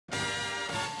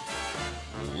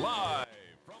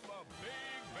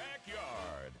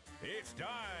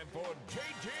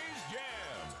JJ's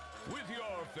Jam with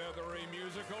your feathery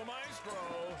musical maestro,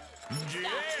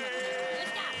 Stop.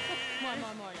 More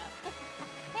now.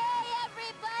 Hey,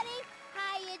 everybody!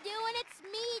 How you doing? It's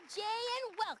me, Jay,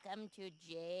 and welcome to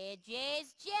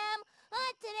JJ's Jam.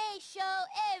 On today's show,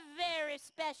 a very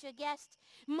special guest,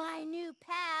 my new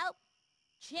pal,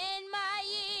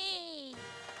 Chinmay.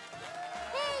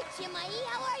 Hey, Chinmay,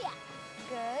 how are ya?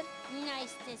 Good.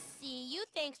 Nice to see you.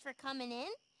 Thanks for coming in.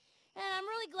 And I'm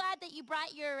really glad that you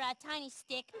brought your tiny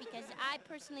stick because I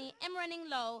personally am running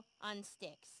low on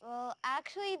sticks. Well,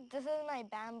 actually, this is my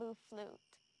bamboo flute.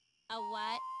 A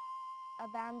what? A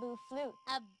bamboo flute.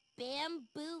 A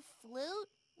bamboo flute?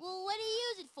 Well, what do you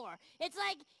use it for? It's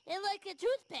like a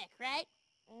toothpick, right?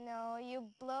 No, you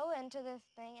blow into this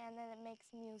thing and then it makes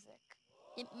music.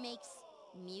 It makes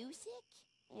music?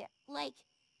 Yeah. Like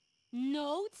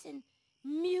notes and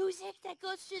music that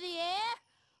goes through the air?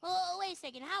 Oh, wait a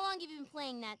second. How long have you been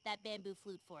playing that bamboo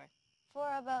flute for? For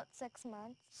about 6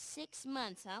 months. 6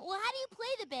 months, huh? Well, how do you play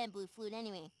the bamboo flute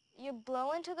anyway? You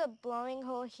blow into the blowing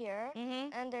hole here,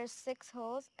 Mm-hmm. and there's 6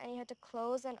 holes, and you have to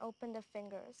close and open the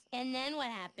fingers. And then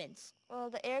what happens? Well,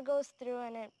 the air goes through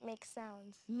and it makes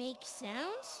sounds. Make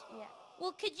sounds? Yeah.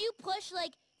 Well, could you push,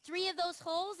 like, 3 of those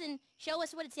holes and show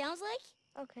us what it sounds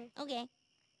like? Okay. Okay.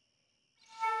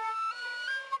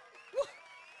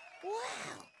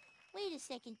 Wow! Wait a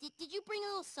second. Did you bring a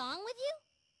little song with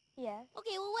you? Yeah.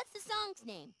 Okay, well, what's the song's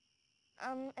name?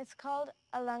 It's called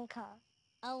Alanka.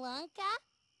 Alanka?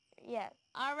 Yeah.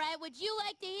 All right, would you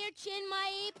like to hear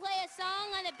Chinmay play a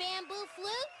song on a bamboo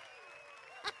flute?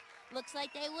 Looks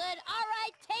like they would. All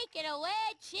right, take it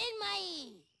away,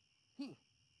 Chinmay.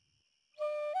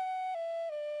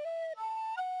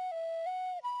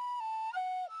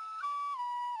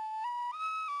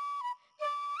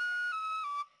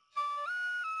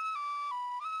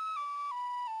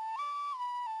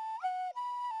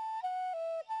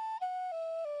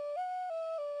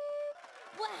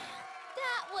 Wow,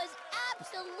 that was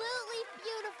absolutely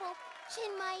beautiful.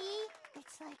 Chinmay,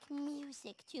 it's like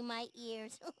music to my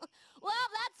ears. Well,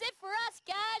 that's it for us,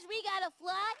 guys. We gotta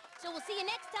fly, so we'll see you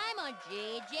next time on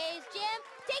JJ's Jam.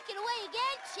 Take it away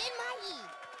again, Chinmay.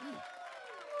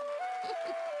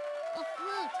 A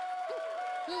flute.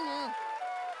 Who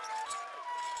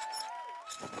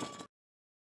knew?